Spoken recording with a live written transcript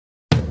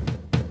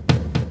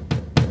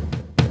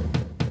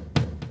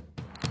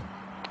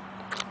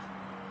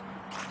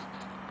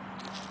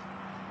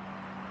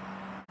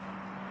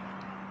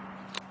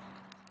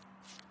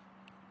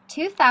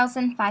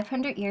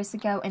2,500 years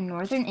ago in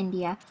northern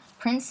India,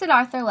 Prince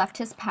Siddhartha left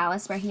his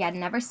palace where he had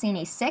never seen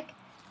a sick,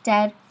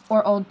 dead,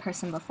 or old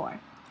person before.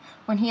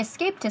 When he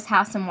escaped his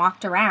house and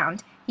walked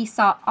around, he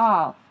saw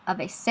all of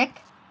a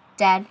sick,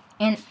 dead,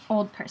 and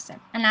old person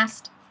and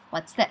asked,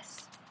 "What's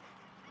this?"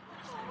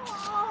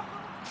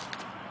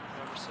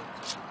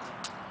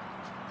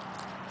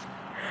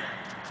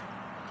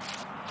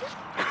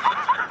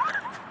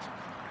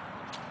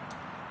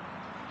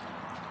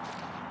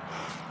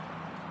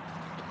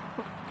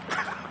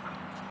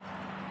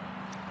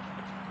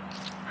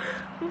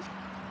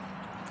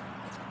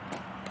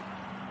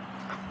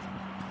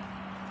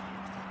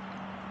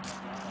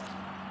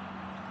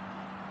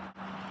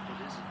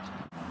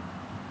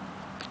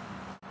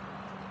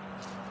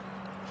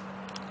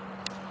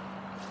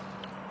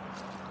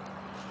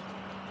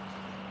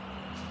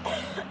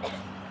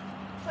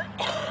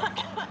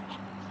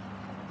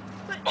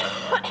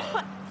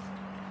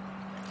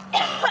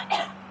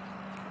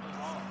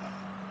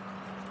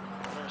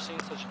 I've never seen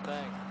such a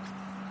thing.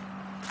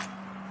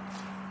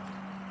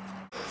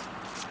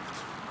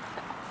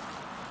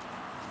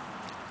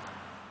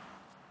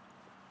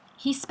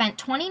 He spent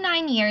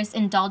 29 years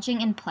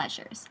indulging in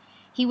pleasures.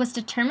 He was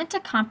determined to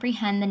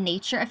comprehend the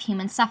nature of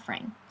human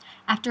suffering.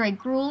 After a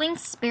grueling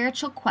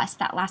spiritual quest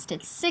that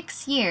lasted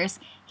 6 years,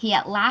 he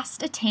at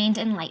last attained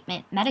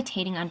enlightenment,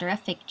 meditating under a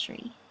fig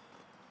tree.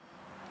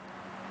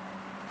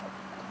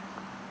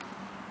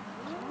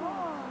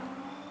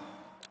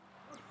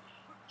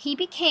 He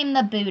became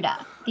the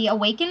Buddha, the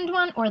awakened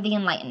one or the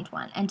enlightened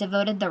one, and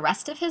devoted the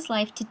rest of his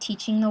life to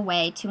teaching the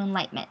way to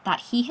enlightenment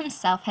that he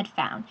himself had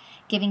found,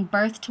 giving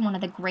birth to one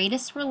of the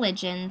greatest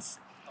religions,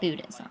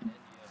 Buddhism.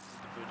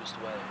 The Buddhist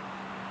way.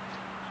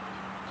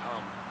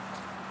 Come.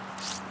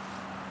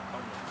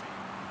 Come with me.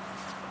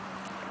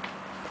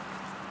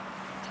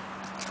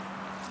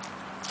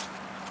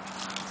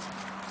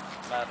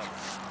 Madam,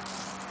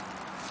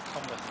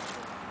 come with me.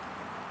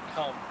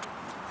 Come.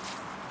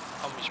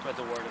 Come and spread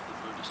the word of the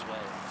Buddhist way.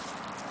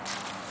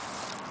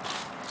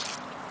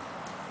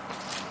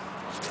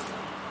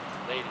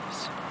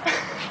 Ladies,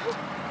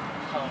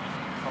 come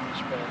and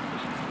spread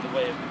the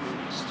way of the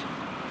Buddhist.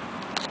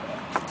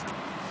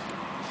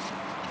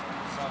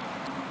 Son,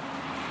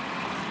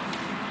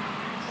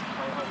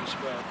 come and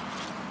spread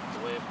the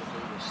way of the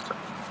Buddhist.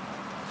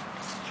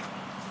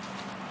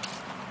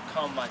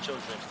 Come, my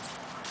children.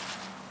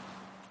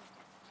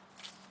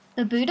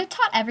 The Buddha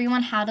taught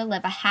everyone how to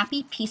live a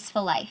happy,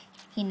 peaceful life.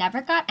 He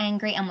never got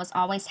angry and was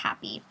always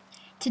happy.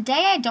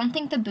 Today, I don't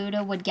think the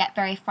Buddha would get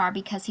very far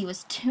because he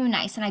was too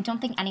nice, and I don't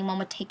think anyone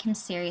would take him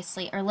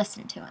seriously or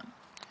listen to him.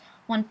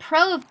 One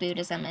pro of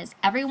Buddhism is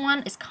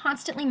everyone is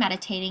constantly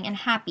meditating and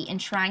happy and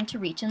trying to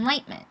reach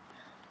enlightenment.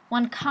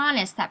 One con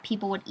is that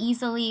people would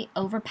easily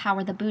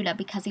overpower the Buddha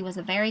because he was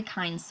a very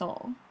kind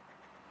soul.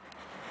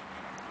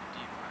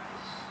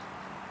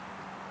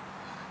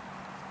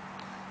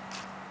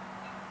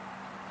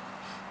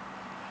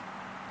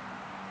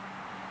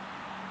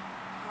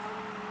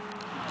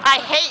 I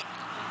hate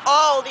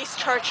all these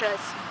churches,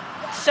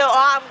 so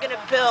I'm gonna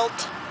build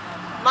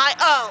my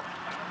own.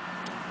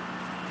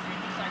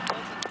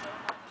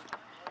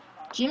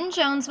 Jim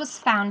Jones was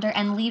founder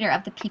and leader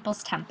of the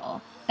People's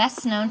Temple,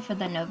 best known for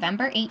the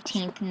November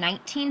 18,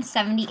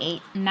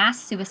 1978 mass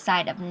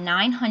suicide of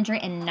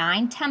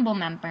 909 temple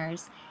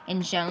members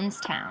in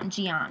Jonestown,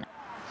 Guyana.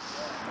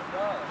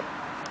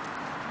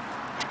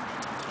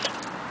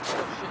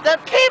 The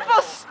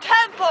People's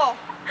Temple!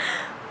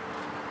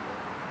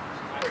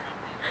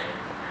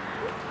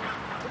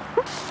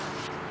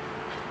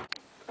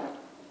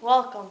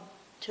 Welcome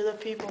to the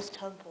People's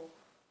Temple.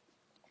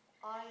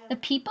 The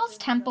People's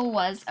Temple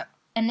was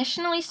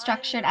initially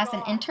structured as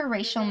an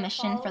interracial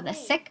mission for the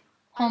sick,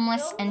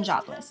 homeless, and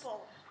jobless.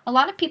 A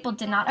lot of people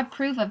did not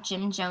approve of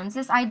Jim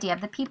Jones's idea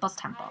of the People's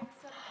Temple.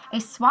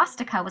 A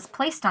swastika was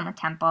placed on the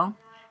temple,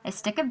 a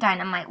stick of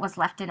dynamite was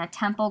left in a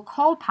temple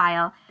coal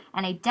pile,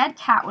 and a dead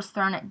cat was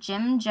thrown at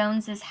Jim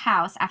Jones's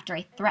house after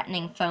a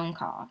threatening phone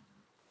call.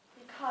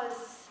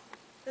 Because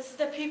this is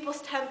the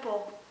People's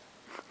Temple.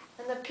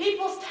 And the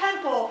People's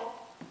Temple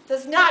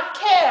does not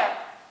care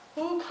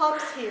who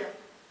comes here,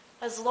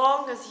 as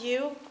long as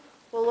you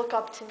will look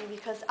up to me,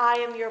 because I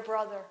am your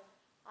brother.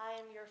 I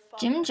am your father.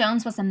 Jim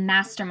Jones was a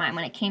mastermind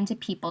when it came to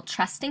people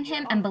trusting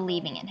him and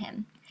believing in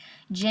him.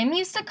 Jim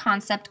used a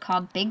concept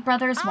called Big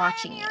Brother is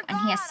Watching You, and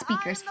he has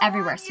speakers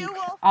everywhere so you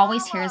can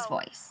always hear his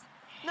voice.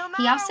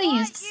 He also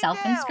used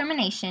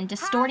self-incrimination,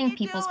 distorting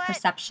people's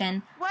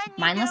perception,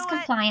 mindless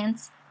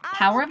compliance,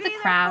 power of the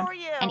crowd,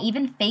 and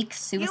even fake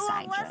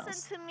suicide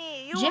drills.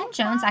 Jim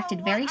Jones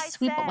acted very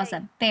sweet but was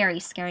a very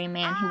scary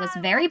man who was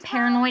very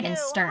paranoid and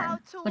stern,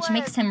 which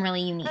makes him really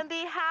unique. And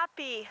be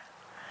happy.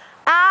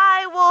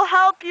 I will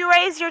help you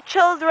raise your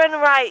children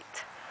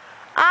right.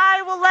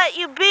 I will let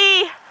you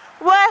be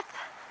with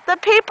the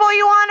people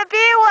you want to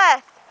be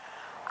with.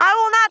 I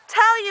will not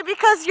tell you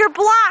because you're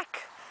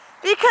black,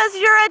 because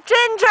you're a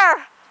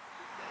ginger,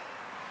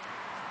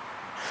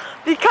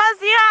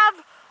 because you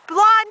have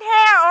blonde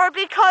hair, or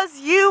because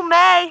you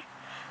may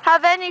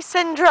have any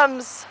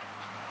syndromes.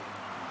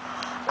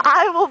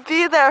 I will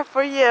be there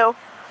for you,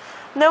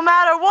 no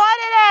matter what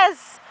it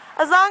is,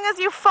 as long as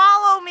you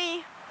follow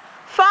me,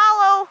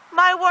 follow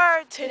my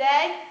word.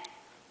 Today,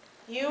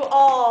 you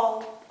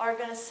all are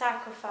going to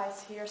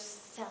sacrifice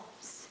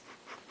yourselves.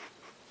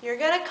 You're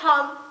going to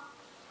come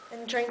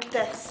and drink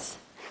this.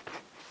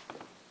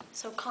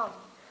 So come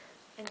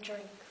and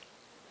drink.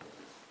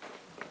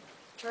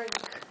 Drink.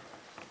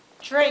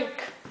 Drink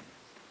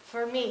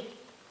for me.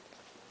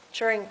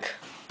 Drink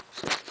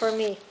for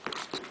me.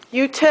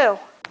 You too.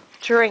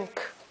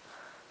 Drink.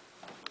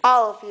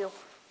 All of you.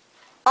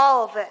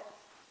 All of it.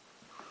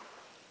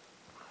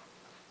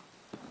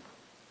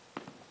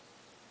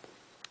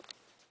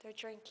 They're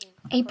drinking.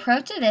 A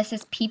pro to this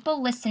is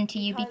people listen to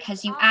you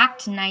because you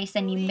act nice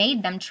and you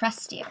made them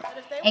trust you.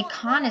 A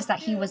con is that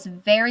he was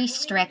very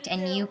strict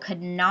and you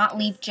could not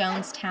leave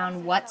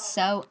Jonestown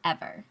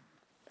whatsoever.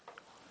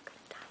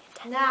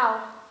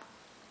 Now,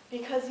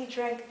 because you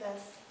drank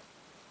this,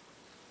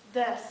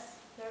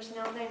 there's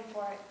no name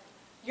for it,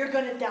 you're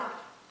going to die.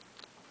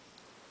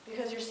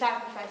 Because you're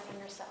sacrificing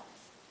yourselves.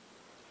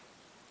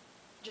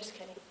 Just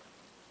kidding.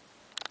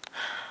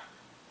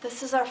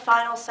 This is our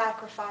final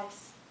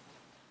sacrifice.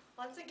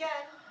 Once again.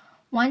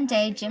 One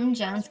day, Jim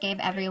Jones gave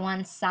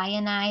everyone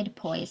cyanide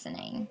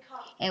poisoning.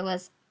 It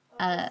was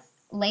a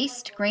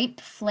laced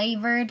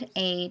grape-flavored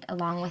aid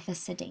along with a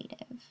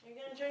sedative. You're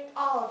going to drink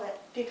all of it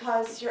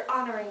because you're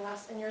honoring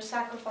us and you're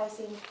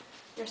sacrificing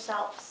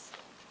yourselves.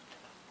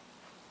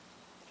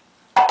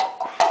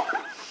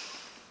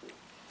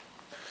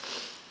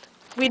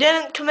 We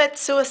didn't commit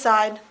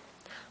suicide.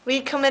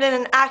 We committed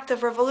an act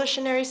of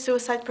revolutionary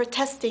suicide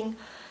protesting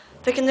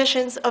the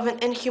conditions of an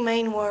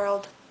inhumane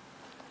world.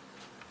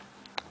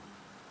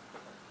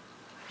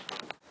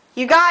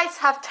 You guys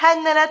have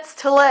 10 minutes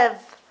to live.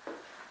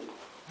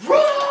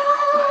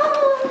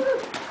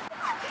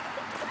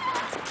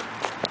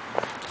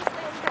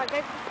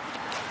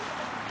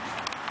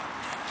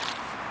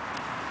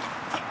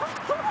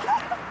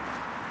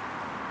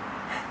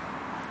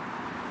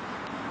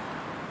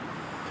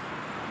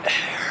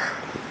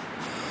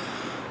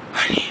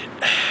 I need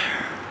air.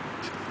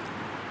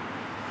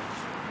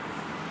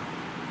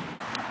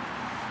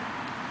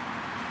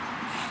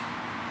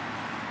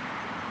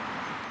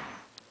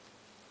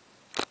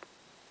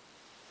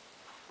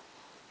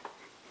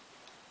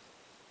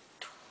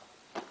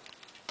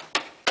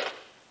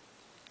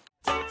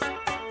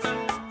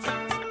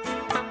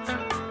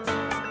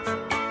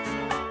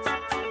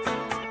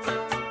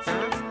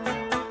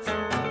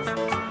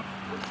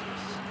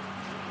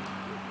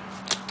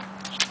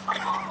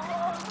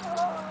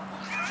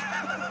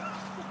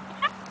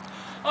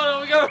 Oh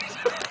no, we go.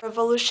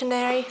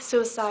 Revolutionary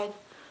suicide.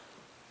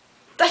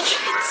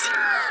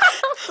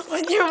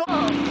 When you're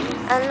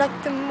I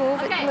like to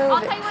move it,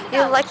 move it.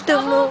 You like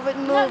to move it,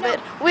 move it.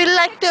 We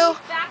like to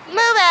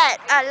move it.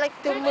 I like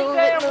to move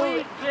it, move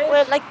it.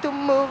 We like to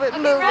move it,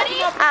 move it.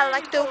 I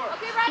like to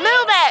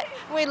move it.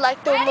 We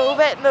like to move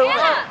it, move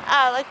it.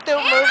 I like to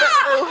move it,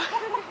 move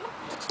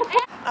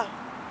it. Oh.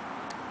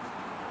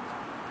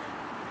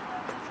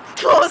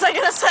 What was I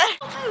gonna say?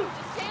 Move,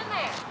 just stand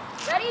there.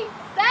 Ready,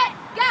 set,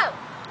 go.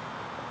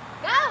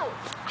 Go.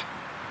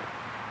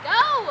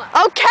 Go.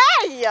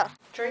 Okay.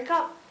 Drink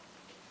up.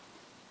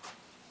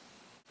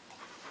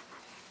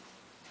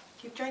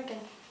 Keep drinking.